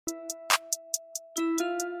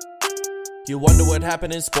you wonder what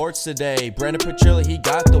happened in sports today, Brandon Petrilli, he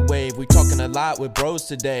got the wave. We talking a lot with bros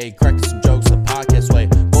today, cracking some jokes the podcast way.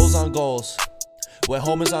 Goals on goals, with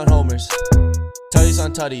homers on homers, tutties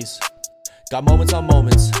on tutties, got moments on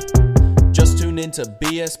moments. Just tune into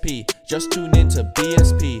BSP, just tune into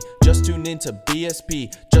BSP, just tune into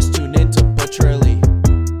BSP, just tune into Petrilli.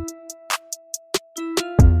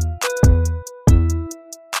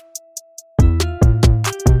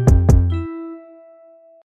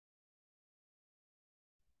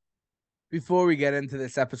 Before we get into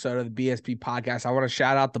this episode of the BSP podcast, I want to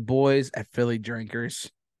shout out the boys at Philly Drinkers.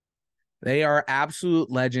 They are absolute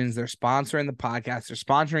legends. They're sponsoring the podcast. They're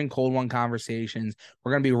sponsoring Cold One Conversations.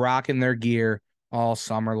 We're going to be rocking their gear all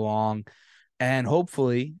summer long. And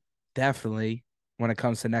hopefully, definitely, when it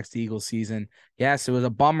comes to next Eagles season, yes, it was a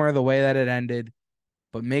bummer the way that it ended,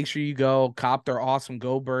 but make sure you go cop their awesome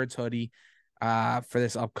Go Birds hoodie for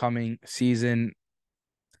this upcoming season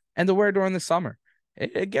and to wear during the summer.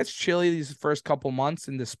 It gets chilly these first couple months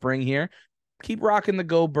in the spring here. Keep rocking the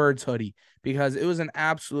Go Birds hoodie because it was an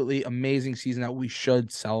absolutely amazing season that we should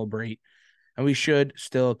celebrate. And we should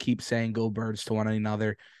still keep saying Go Birds to one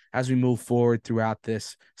another as we move forward throughout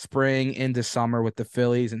this spring into summer with the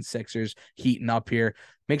Phillies and Sixers heating up here.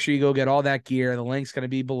 Make sure you go get all that gear. The link's going to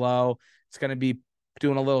be below. It's going to be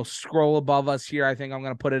doing a little scroll above us here. I think I'm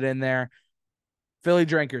going to put it in there. Philly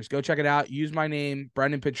Drinkers, go check it out. Use my name,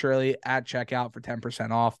 Brendan Petrilli, at checkout for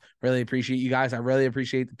 10% off. Really appreciate you guys. I really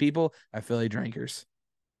appreciate the people at Philly Drinkers.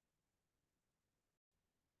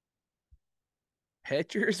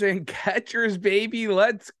 Pitchers and catchers, baby.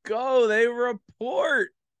 Let's go. They report.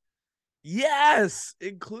 Yes,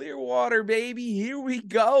 in Clearwater, baby. Here we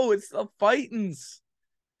go. It's the Fightins.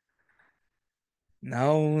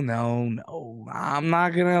 No. I'm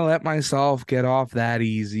not going to let myself get off that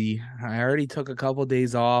easy. I already took a couple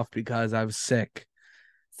days off because I was sick.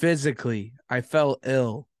 Physically, I felt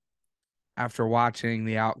ill after watching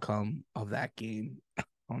the outcome of that game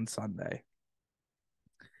on Sunday.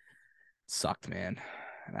 Sucked, man.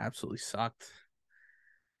 It absolutely sucked.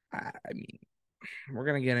 I mean, we're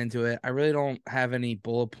going to get into it. I really don't have any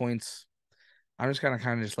bullet points. I'm just going to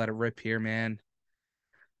kind of just let it rip here, man.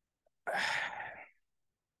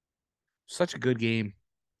 Such a good game.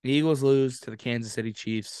 The Eagles lose to the Kansas City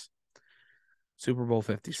Chiefs. Super Bowl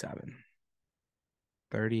 57.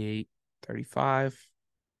 38-35.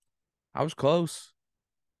 I was close.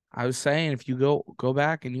 I was saying if you go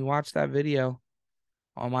back and you watch that video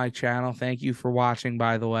on my channel, thank you for watching,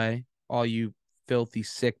 by the way, all you filthy,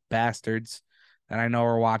 sick bastards that I know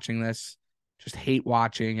are watching this. Just hate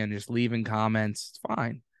watching and just leaving comments. It's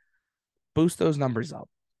fine. Boost those numbers up.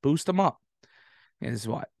 Boost them up. And this is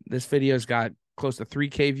what? This video's got close to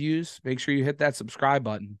 3K views. Make sure you hit that subscribe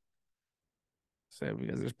button. So,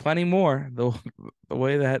 because there's plenty more. The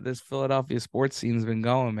way that this Philadelphia sports scene's been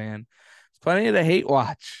going, man. There's plenty of the hate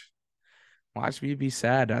watch. Watch me be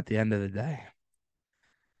sad at the end of the day.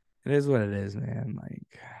 It is what it is, man.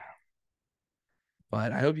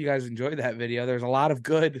 But I hope you guys enjoyed that video. There's a lot of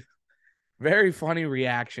good, very funny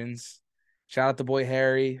reactions. Shout out to boy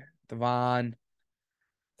Harry, Devon,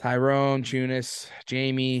 Tyrone, Tunis,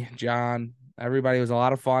 Jamie, John. Everybody was a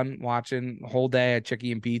lot of fun watching the whole day at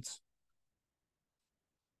Chicky and Pete's.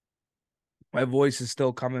 My voice is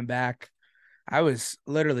still coming back. I was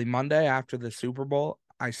literally Monday after the Super Bowl,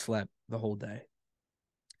 I slept the whole day.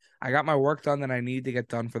 I got my work done that I needed to get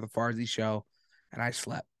done for the Farzi show, and I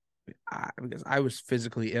slept because I was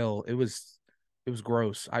physically ill. It was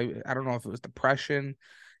gross. I don't know if it was depression,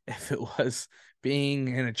 if it was being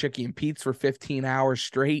in a Chicky and Pete's for 15 hours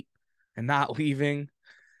straight and not leaving.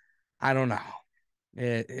 I don't know.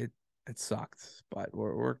 It sucked, but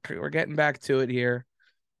we're getting back to it here.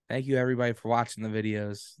 Thank you everybody for watching the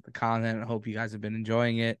videos, the content. I hope you guys have been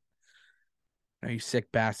enjoying it. I know you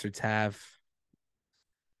sick bastards have.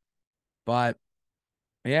 But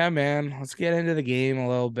yeah, man, let's get into the game a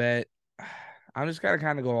little bit. I'm just gotta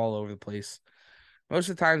kind of go all over the place. Most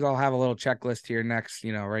of the times I'll have a little checklist here next,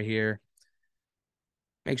 right here.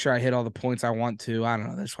 Make sure I hit all the points I want to. I don't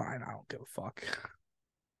know. This one, I don't give a fuck.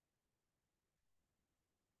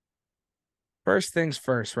 First things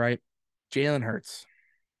first, right? Jalen Hurts.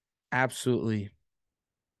 Absolutely.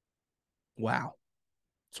 Wow.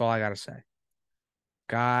 That's all I got to say.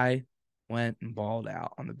 Guy went and balled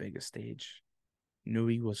out on the biggest stage. Knew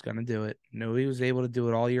he was going to do it. Knew he was able to do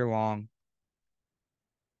it all year long.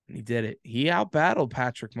 And he did it. He outbattled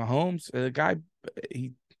Patrick Mahomes. The guy,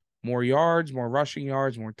 more yards, more rushing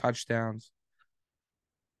yards, more touchdowns.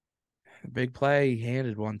 The big play, he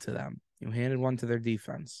handed one to them. He handed one to their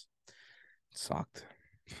defense. It sucked.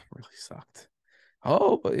 Really sucked.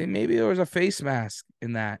 Oh, but maybe there was a face mask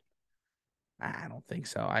in that. I don't think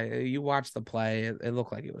so. You watched the play, it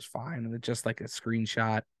looked like it was fine. And it's just like a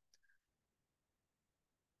screenshot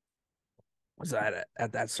was at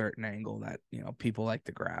that certain angle that, people like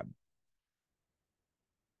to grab.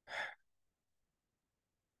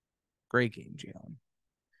 Great game, Jalen.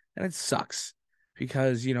 And it sucks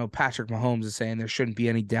because, Patrick Mahomes is saying there shouldn't be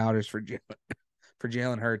any doubters for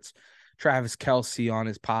Jalen Hurts. Travis Kelce on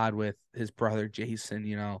his pod with his brother Jason,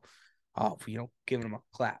 giving him a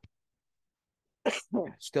clap.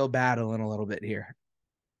 Still battling a little bit here.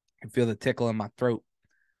 I feel the tickle in my throat.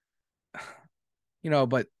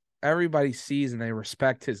 But everybody sees and they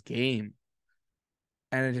respect his game.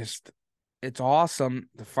 And it's awesome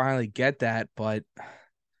to finally get that, but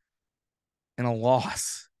in a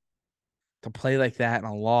loss, to play like that in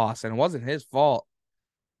a loss, and it wasn't his fault.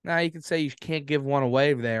 Now you can say you can't give one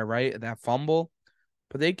away there, right? That fumble,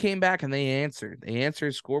 but they came back and they answered.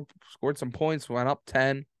 Scored some points, went up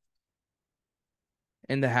 10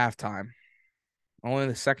 into halftime. Only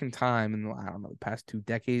the second time in, I don't know, the past 2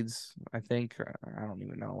 decades, I think. I don't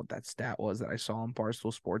even know what that stat was that I saw on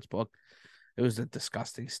Barstool Sportsbook. It was a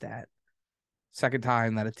disgusting stat. Second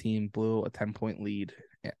time that a team blew a 10-point lead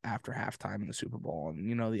after halftime in the Super Bowl. And,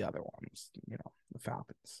 the other ones, the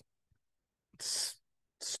Falcons. It's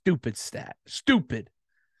stupid stat. Stupid.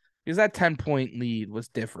 Because that 10-point lead was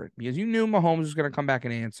different. Because you knew Mahomes was going to come back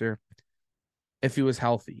and answer if he was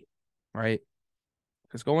healthy, right?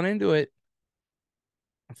 Because going into it,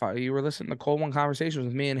 if you were listening to Cold One Conversations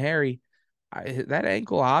with me and Harry, that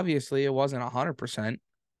ankle, obviously, it wasn't 100%.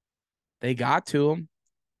 They got to him.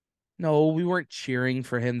 No, we weren't cheering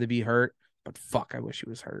for him to be hurt, but fuck, I wish he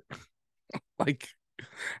was hurt. Like,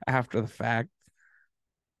 after the fact.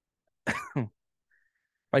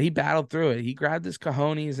 But he battled through it. He grabbed his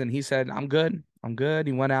cojones and he said, I'm good. I'm good.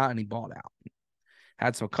 He went out and he balled out.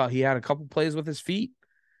 He had a couple plays with his feet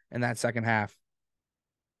in that second half.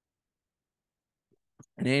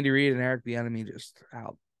 And Andy Reid and Eric Bieniemy just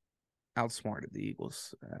outsmarted the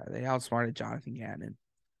Eagles. They outsmarted Jonathan Gannon.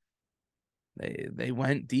 They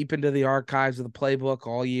went deep into the archives of the playbook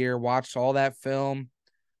all year, watched all that film,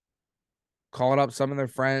 called up some of their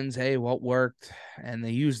friends. Hey, what worked? And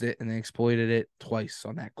they used it and they exploited it twice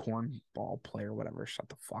on that cornball play or whatever. Shut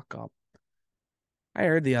the fuck up. I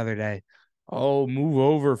heard the other day, oh, move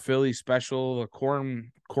over, Philly special. The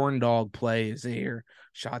corn dog play is here.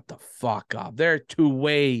 Shut the fuck up. They're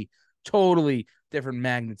two-way, totally different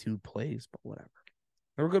magnitude plays, but whatever.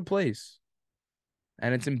 They were good plays.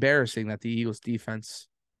 And it's embarrassing that the Eagles defense,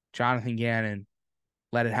 Jonathan Gannon,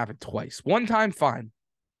 let it happen twice. One time, fine.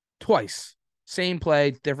 Twice. Same play,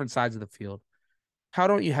 different sides of the field. How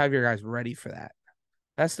don't you have your guys ready for that?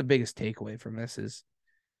 That's the biggest takeaway from this is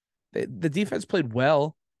the defense played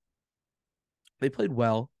well. They played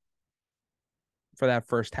well for that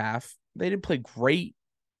first half. They didn't play great.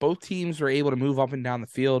 Both teams were able to move up and down the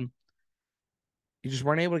field. You just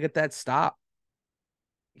weren't able to get that stop.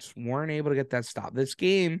 This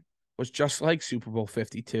game was just like Super Bowl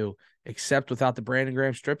 52, except without the Brandon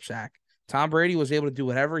Graham strip sack. Tom Brady was able to do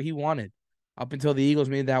whatever he wanted up until the Eagles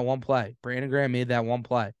made that one play. Brandon Graham made that one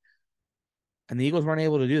play. And the Eagles weren't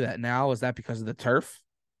able to do that. Now, is that because of the turf?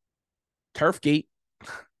 Turfgate.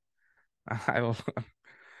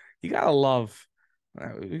 You got to love.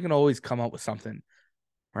 We can always come up with something,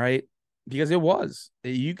 right? Because it was.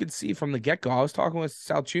 You could see from the get-go. I was talking with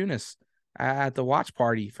Sal Tunis at the watch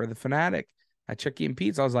party for the Fanatic at Chicky and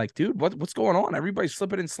Pete's. I was like, dude, what's going on? Everybody's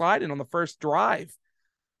slipping and sliding on the first drive.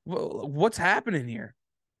 What's happening here?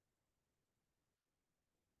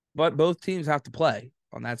 But both teams have to play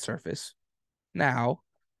on that surface. Now,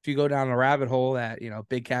 if you go down the rabbit hole that,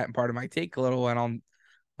 Big Cat and part of my take a little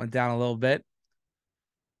went down a little bit.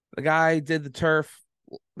 The guy did the turf.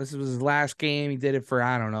 This was his last game. He did it for,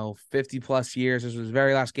 I don't know, 50 plus years. This was his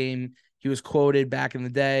very last game. He was quoted back in the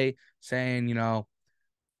day saying,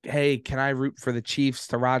 hey, can I root for the Chiefs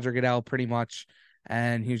to Roger Goodell pretty much?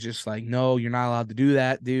 And he was just like, no, you're not allowed to do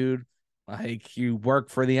that, dude. Like, you work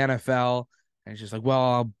for the NFL. And it's just like,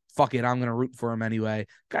 well, fuck it. I'm going to root for him anyway.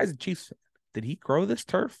 Guy's a Chiefs fan. Did he grow this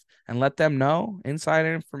turf and let them know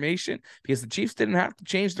insider information? Because the Chiefs didn't have to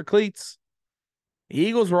change their cleats. The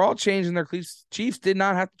Eagles were all changing their cleats. Chiefs did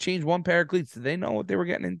not have to change one pair of cleats. Did they know what they were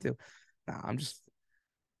getting into? No, I'm just,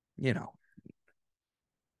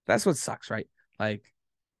 that's what sucks, right? Like,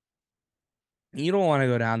 you don't want to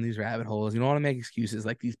go down these rabbit holes. You don't want to make excuses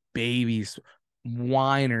like these babies,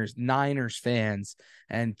 whiners, Niners fans,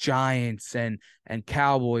 and Giants and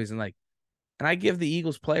Cowboys. And I give the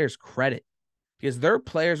Eagles players credit because their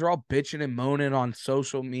players are all bitching and moaning on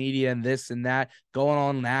social media and this and that, going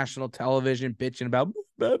on national television, bitching about.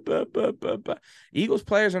 Eagles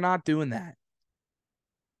players are not doing that.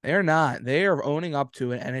 They're not. They are owning up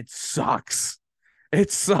to it, and it sucks.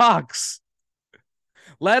 It sucks.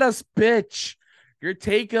 Let us bitch. You're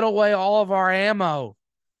taking away all of our ammo.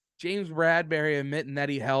 James Bradbury admitting that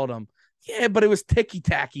he held him. Yeah, but it was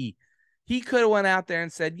ticky-tacky. He could have went out there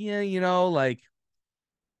and said, yeah, like,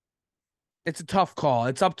 it's a tough call.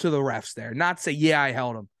 It's up to the refs there. Not say, yeah, I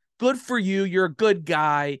held him. Good for you. You're a good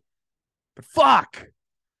guy. But fuck.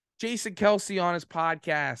 Jason Kelce on his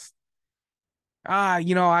podcast. I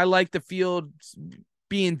like the field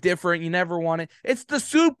being different. You never want it. It's the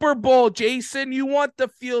Super Bowl, Jason. You want the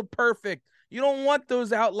field perfect. You don't want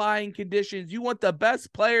those outlying conditions. You want the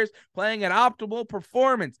best players playing an optimal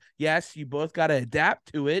performance. Yes, you both got to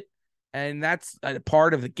adapt to it, and that's a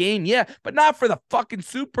part of the game. Yeah, but not for the fucking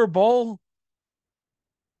Super Bowl.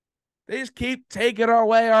 They just keep taking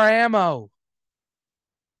away our ammo.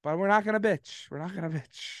 But we're not going to bitch. We're not going to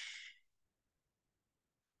bitch.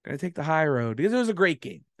 Going to take the high road because it was a great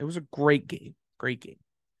game. It was a great game. Great game.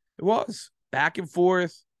 It was back and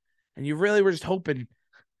forth. And you really were just hoping,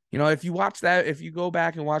 if you watch that, if you go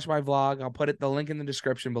back and watch my vlog, I'll put the link in the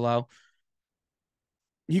description below.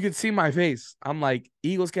 You can see my face. I'm like,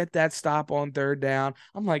 Eagles get that stop on third down.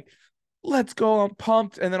 I'm like, let's go. I'm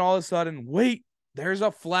pumped. And then all of a sudden, wait, there's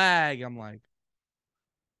a flag. I'm like,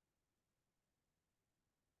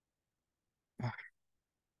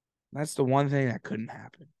 that's the one thing that couldn't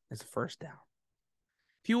happen. It's a first down.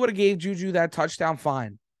 If you would have gave Juju that touchdown,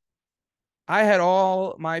 fine. I had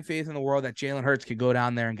all my faith in the world that Jalen Hurts could go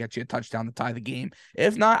down there and get you a touchdown to tie the game.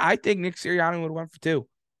 If not, I think Nick Sirianni would have went for 2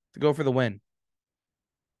 to go for the win.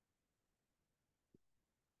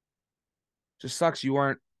 Just sucks you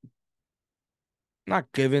weren't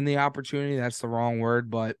not given the opportunity. That's the wrong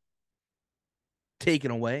word, but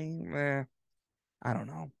taken away. I don't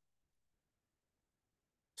know.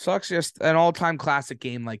 Sucks just an all-time classic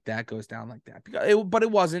game like that goes down like that. But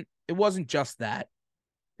it wasn't. It wasn't just that.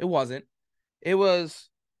 It wasn't. It was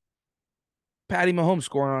Patty Mahomes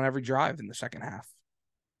scoring on every drive in the second half.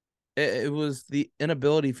 It was the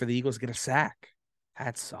inability for the Eagles to get a sack.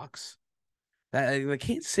 That sucks. The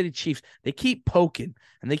Kansas City Chiefs, they keep poking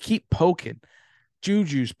and they keep poking.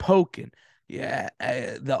 Juju's poking. Yeah,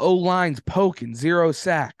 the O-line's poking. 0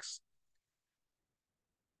 sacks.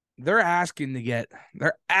 They're asking to get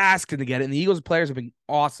it. And the Eagles players have been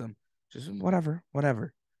awesome. Just whatever.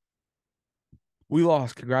 We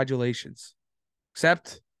lost. Congratulations.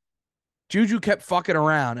 Except Juju kept fucking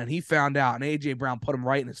around and he found out, and A.J. Brown put him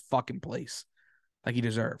right in his fucking place like he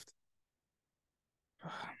deserved.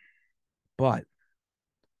 But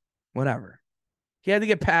whatever. He had to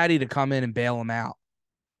get Patty to come in and bail him out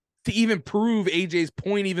to even prove AJ's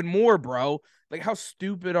point even more, bro. Like, how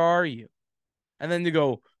stupid are you? And then to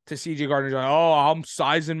go to CJ Gardner, like, oh, I'm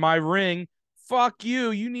sizing my ring. Fuck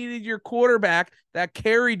you. You needed your quarterback that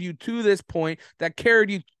carried you to this point, that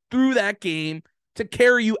carried you through that game to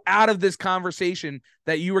carry you out of this conversation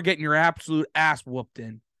that you were getting your absolute ass whooped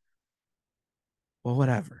in. Well,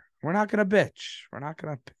 whatever. We're not going to bitch.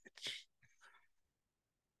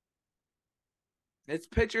 It's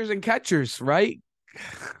pitchers and catchers, right?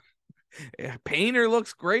 Painter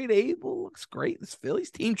looks great. Abel looks great. This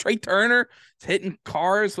Phillies team, Trey Turner is hitting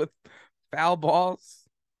cars with foul balls.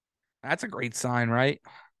 That's a great sign, right?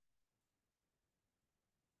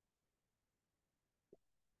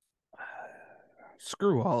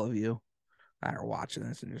 Screw all of you that are watching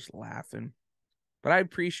this and just laughing. But I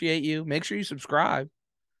appreciate you. Make sure you subscribe.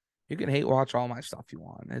 You can hate watch all my stuff you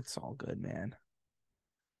want. It's all good, man.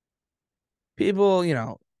 People,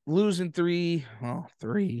 losing 3,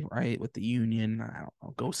 right, with the Union. I don't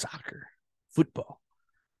know. Go soccer. Football.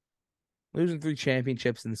 Losing 3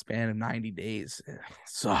 championships in the span of 90 days.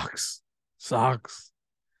 Sucks.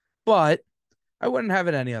 But I wouldn't have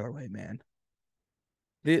it any other way, man.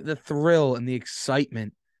 The thrill and the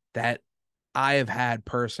excitement that I have had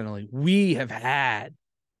personally, we have had.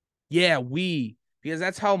 Yeah, because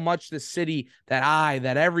that's how much the city that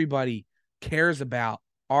everybody cares about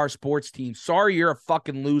our sports team. Sorry, you're a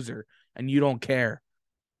fucking loser and you don't care.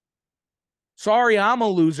 Sorry, I'm a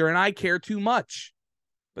loser and I care too much.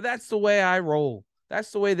 But that's the way I roll.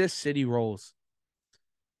 That's the way this city rolls.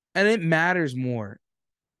 And it matters more.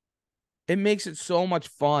 It makes it so much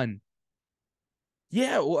fun.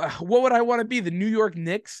 Yeah, what would I want to be? The New York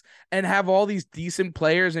Knicks and have all these decent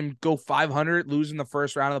players and go 500 losing the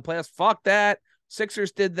first round of the playoffs? Fuck that.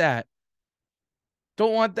 Sixers did that.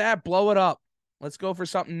 Don't want that. Blow it up. Let's go for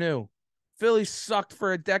something new. Philly sucked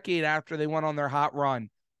for a decade after they went on their hot run.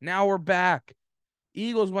 Now we're back.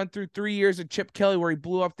 Eagles went through 3 years of Chip Kelly where he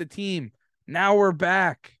blew up the team. Now we're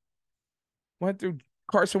back. Went through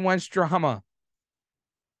Carson Wentz drama.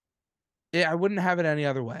 I wouldn't have it any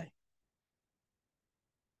other way.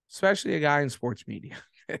 Especially a guy in sports media.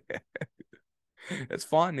 It's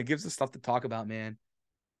fun. It gives us stuff to talk about, man.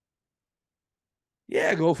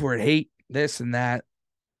 Yeah, go for it. Hate this and that.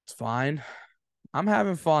 It's fine. I'm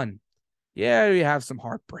having fun. Yeah, we have some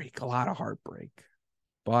heartbreak, a lot of heartbreak.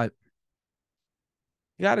 But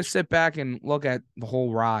you got to sit back and look at the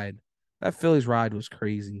whole ride. That Phillies ride was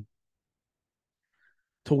crazy.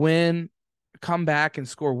 To win, come back and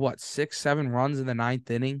score what, 6, 7 runs in the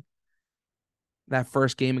ninth inning? That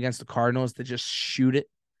first game against the Cardinals to just shoot it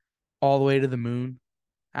all the way to the moon.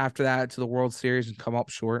 After that, to the World Series and come up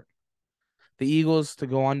short. The Eagles to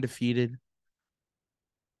go undefeated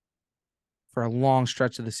for a long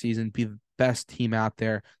stretch of the season, be the best team out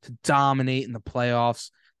there, to dominate in the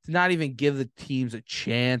playoffs, to not even give the teams a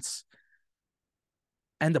chance,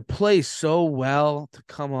 and to play so well to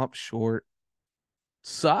come up short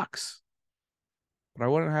sucks. But I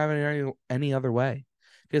wouldn't have it any other way.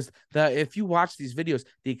 Because if you watch these videos,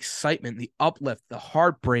 the excitement, the uplift, the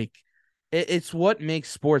heartbreak, it's what makes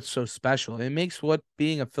sports so special. It makes what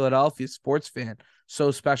being a Philadelphia sports fan so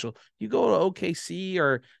special. You go to OKC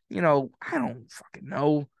or, I don't fucking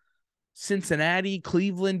know, Cincinnati,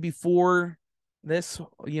 Cleveland before this,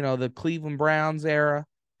 the Cleveland Browns era.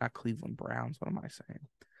 Not Cleveland Browns. What am I saying?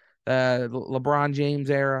 The LeBron James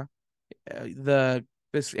era.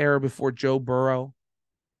 This era before Joe Burrow.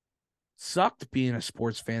 Sucked being a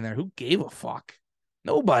sports fan there. Who gave a fuck?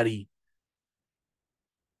 Nobody.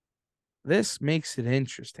 This makes it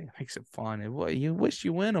interesting. It makes it fun. You wish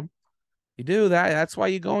you win them. You do that. That's why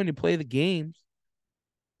you go and you play the games.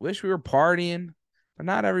 Wish we were partying, but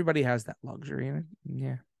not everybody has that luxury. And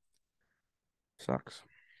yeah, sucks.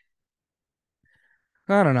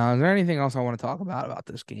 I don't know. Is there anything else I want to talk about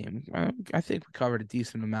this game? I think we covered a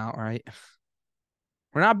decent amount, right?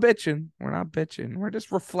 We're not bitching. We're not bitching. We're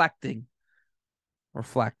just reflecting.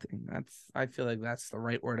 Reflecting. I feel like that's the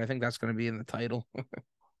right word. I think that's going to be in the title.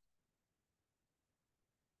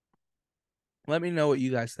 Let me know what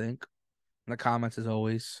you guys think in the comments as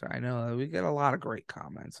always. I know we get a lot of great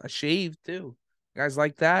comments. I shaved too. You guys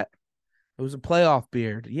like that? It was a playoff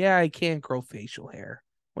beard. Yeah, I can't grow facial hair.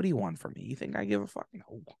 What do you want from me? You think I give a fuck?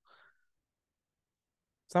 No.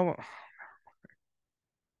 Someone.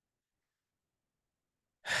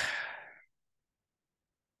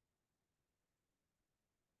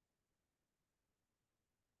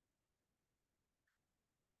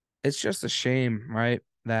 It's just a shame, right?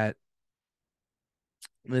 That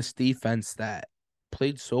this defense that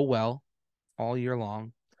played so well all year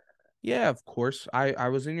long. Yeah, of course. I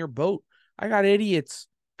was in your boat. I got idiots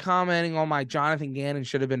commenting on my Jonathan Gannon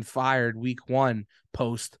should have been fired week 1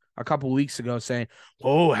 post a couple weeks ago saying,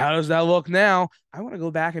 "Oh, how does that look now?" I want to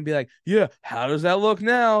go back and be like, "Yeah, how does that look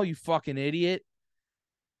now, you fucking idiot?"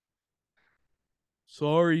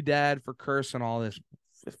 Sorry, Dad, for cursing all this.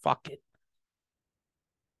 Fuck it.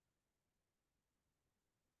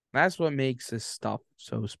 That's what makes this stuff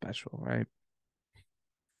so special, right?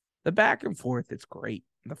 The back and forth, it's great.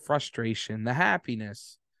 The frustration, the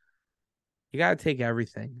happiness. You got to take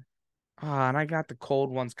everything. And I got the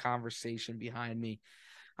cold ones conversation behind me.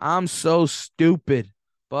 I'm so stupid,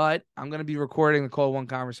 but I'm going to be recording the cold one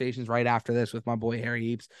conversations right after this with my boy Harry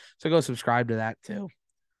Heaps. So go subscribe to that too.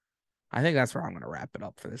 I think that's where I'm going to wrap it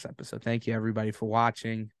up for this episode. Thank you everybody for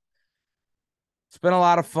watching. It's been a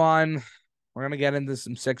lot of fun. We're going to get into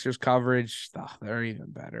some Sixers coverage. Oh, they're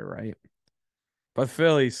even better, right? But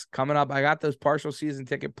Phillies coming up. I got those partial season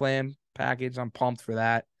ticket plan package. I'm pumped for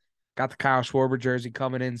that. Got the Kyle Schwarber jersey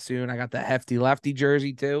coming in soon. I got the hefty lefty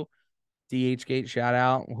jersey too. DH Gate shout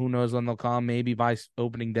out. Who knows when they'll come? Maybe by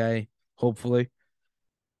opening day, hopefully.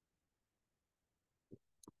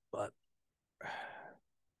 But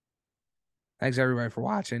thanks everybody for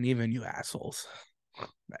watching, even you assholes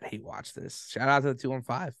that hate watch this. Shout out to the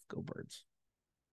 215. Go Birds.